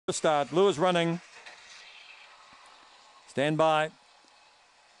Start. Lewis running. Stand by.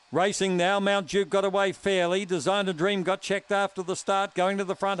 Racing now. Mount Duke got away fairly. Designer Dream got checked after the start. Going to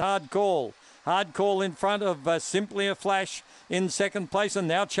the front. Hard Call. Hard Call in front of Simply a Flash in second place, and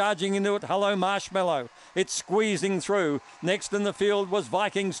now charging into it, Hello Marshmallow. It's squeezing through. Next in the field was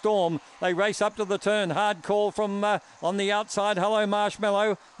Viking Storm. They race up to the turn. Hard Call from on the outside. Hello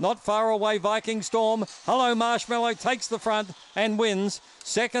Marshmallow. Not far away, Viking Storm. Hello Marshmallow takes the front and wins.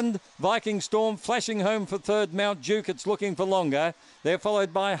 Second, Viking Storm flashing home for third, Mount Duke. It's looking for longer. They're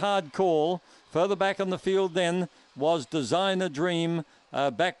followed by Hard Call. Further back on the field then was Designer Dream.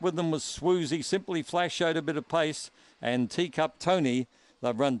 Back with them was Swoozy. Simply Flash showed a bit of pace. And Teacup Tony,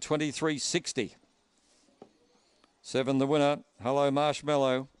 they've run 23.60. 7 the winner, Hello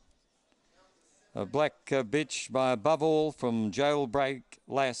Marshmallow. A black bitch by Above All from Jailbreak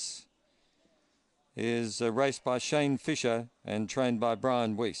Lass is raced by Shane Fisher and trained by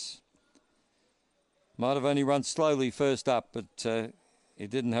Brian Weiss. Might have only run slowly first up, but he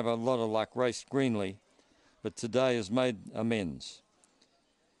didn't have a lot of luck, raced greenly, but today has made amends.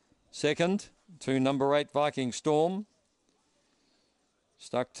 Second to number 8, Viking Storm.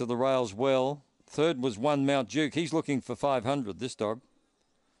 Stuck to the rails well. Third was 1, Mount Duke. He's looking for 500, this dog.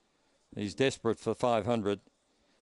 He's desperate for 500.